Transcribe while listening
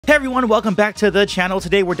Hey everyone, welcome back to the channel.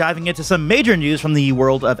 Today we're diving into some major news from the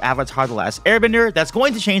world of Avatar: The Last Airbender that's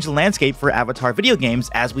going to change the landscape for Avatar video games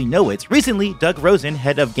as we know it. Recently, Doug Rosen,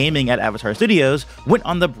 head of gaming at Avatar Studios, went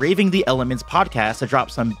on the Braving the Elements podcast to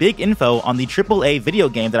drop some big info on the AAA video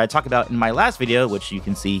game that I talked about in my last video, which you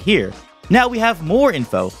can see here. Now we have more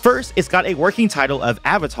info. First, it's got a working title of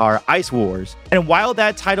Avatar: Ice Wars, and while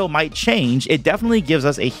that title might change, it definitely gives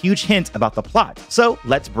us a huge hint about the plot, so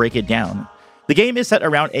let's break it down. The game is set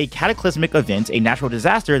around a cataclysmic event, a natural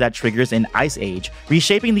disaster that triggers an ice age,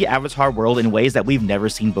 reshaping the Avatar world in ways that we've never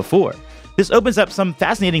seen before. This opens up some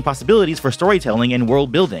fascinating possibilities for storytelling and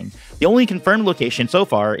world building. The only confirmed location so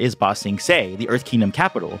far is Ba Sing Se, the Earth Kingdom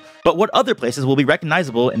capital, but what other places will be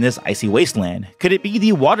recognizable in this icy wasteland? Could it be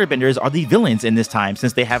the waterbenders are the villains in this time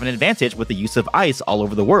since they have an advantage with the use of ice all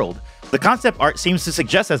over the world? The concept art seems to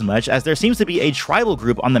suggest as much, as there seems to be a tribal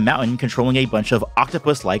group on the mountain controlling a bunch of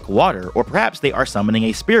octopus-like water, or perhaps they are summoning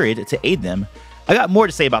a spirit to aid them. I got more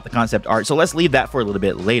to say about the concept art, so let's leave that for a little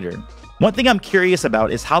bit later. One thing I'm curious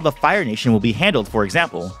about is how the Fire Nation will be handled, for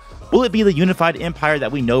example. Will it be the unified empire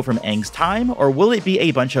that we know from Aang's time, or will it be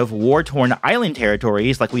a bunch of war-torn island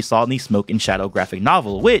territories like we saw in the Smoke and Shadow graphic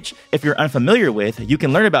novel, which, if you're unfamiliar with, you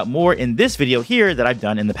can learn about more in this video here that I've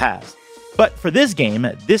done in the past. But for this game,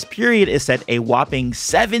 this period is set a whopping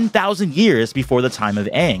 7,000 years before the time of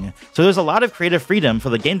Aang, so there's a lot of creative freedom for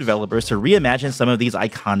the game developers to reimagine some of these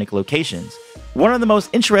iconic locations. One of the most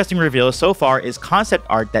interesting reveals so far is concept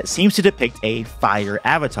art that seems to depict a fire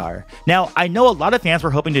avatar. Now, I know a lot of fans were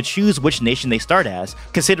hoping to choose which nation they start as,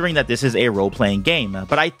 considering that this is a role-playing game,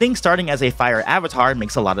 but I think starting as a fire avatar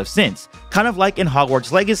makes a lot of sense, kind of like in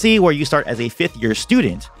Hogwarts Legacy where you start as a 5th-year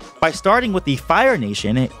student. By starting with the Fire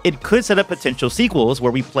Nation, it could set up potential sequels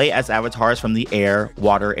where we play as avatars from the Air,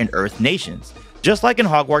 Water, and Earth nations. Just like in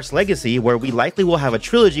Hogwarts Legacy, where we likely will have a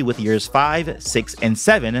trilogy with years 5, 6, and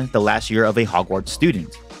 7, the last year of a Hogwarts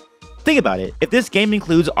student. Think about it, if this game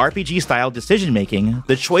includes RPG-style decision-making,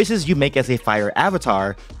 the choices you make as a fire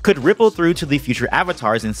avatar could ripple through to the future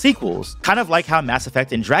avatars and sequels, kind of like how Mass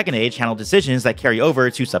Effect and Dragon Age handle decisions that carry over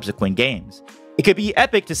to subsequent games. It could be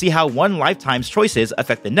epic to see how one lifetime's choices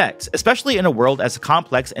affect the next, especially in a world as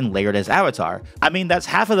complex and layered as Avatar. I mean, that's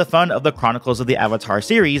half of the fun of the Chronicles of the Avatar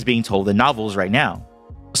series being told in novels right now.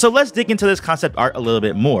 So let's dig into this concept art a little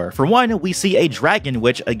bit more. For one, we see a dragon,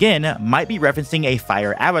 which again might be referencing a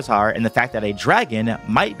fire avatar and the fact that a dragon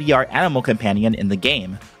might be our animal companion in the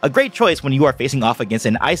game. A great choice when you are facing off against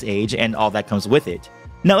an ice age and all that comes with it.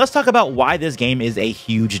 Now let's talk about why this game is a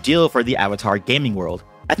huge deal for the Avatar gaming world.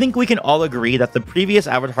 I think we can all agree that the previous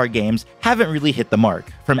Avatar games haven't really hit the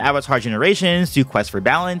mark. From Avatar Generations to Quest for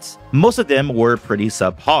Balance, most of them were pretty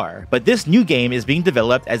subpar, but this new game is being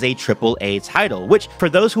developed as a AAA title, which, for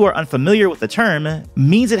those who are unfamiliar with the term,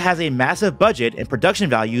 means it has a massive budget and production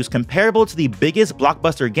values comparable to the biggest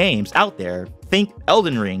blockbuster games out there. Think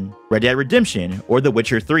Elden Ring, Red Dead Redemption, or The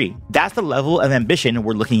Witcher 3. That's the level of ambition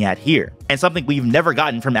we're looking at here, and something we've never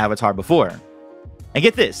gotten from Avatar before. And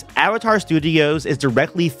get this, Avatar Studios is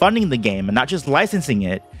directly funding the game and not just licensing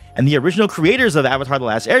it, and the original creators of Avatar: The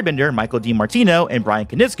Last Airbender, Michael DiMartino and Brian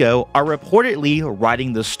Konietzko, are reportedly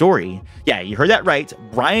writing the story. Yeah, you heard that right,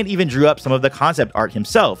 Brian even drew up some of the concept art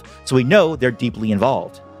himself, so we know they're deeply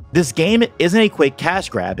involved. This game isn't a quick cash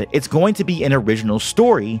grab, it's going to be an original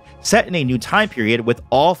story set in a new time period with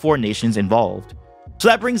all 4 nations involved. So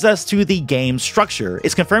that brings us to the game's structure.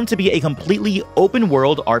 It's confirmed to be a completely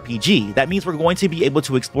open-world RPG. That means we're going to be able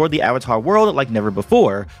to explore the Avatar world like never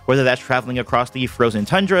before, whether that's traveling across the frozen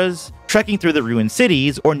tundras, trekking through the ruined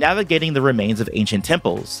cities, or navigating the remains of ancient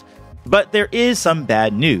temples. But there is some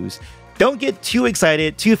bad news. Don't get too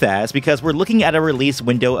excited too fast, because we're looking at a release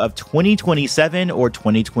window of 2027 or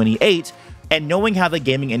 2028, and knowing how the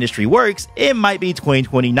gaming industry works, it might be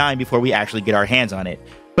 2029 before we actually get our hands on it.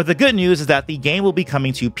 But the good news is that the game will be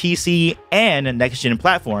coming to PC and next-gen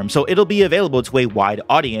platforms, so it'll be available to a wide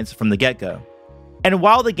audience from the get-go. And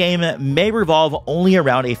while the game may revolve only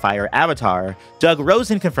around a fire avatar, Doug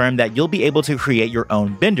Rosen confirmed that you'll be able to create your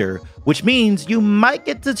own bender, which means you might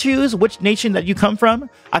get to choose which nation that you come from.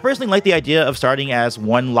 I personally like the idea of starting as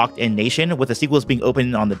one locked-in nation, with the sequels being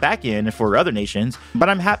open on the back end for other nations, but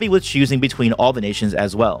I'm happy with choosing between all the nations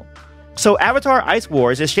as well. So Avatar: Ice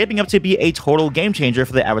Wars is shaping up to be a total game changer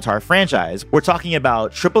for the Avatar franchise. We're talking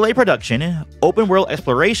about AAA production, open world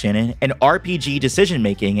exploration, and RPG decision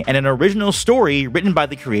making, and an original story written by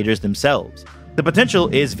the creators themselves. The potential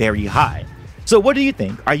is very high. So what do you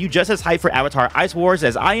think? Are you just as hyped for Avatar Ice Wars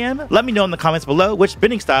as I am? Let me know in the comments below which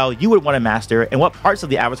bending style you would want to master and what parts of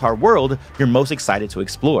the Avatar world you're most excited to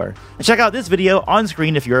explore. And check out this video on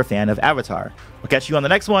screen if you're a fan of Avatar. We'll catch you on the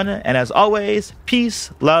next one, and as always, peace,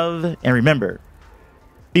 love, and remember,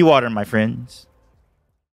 be water, my friends.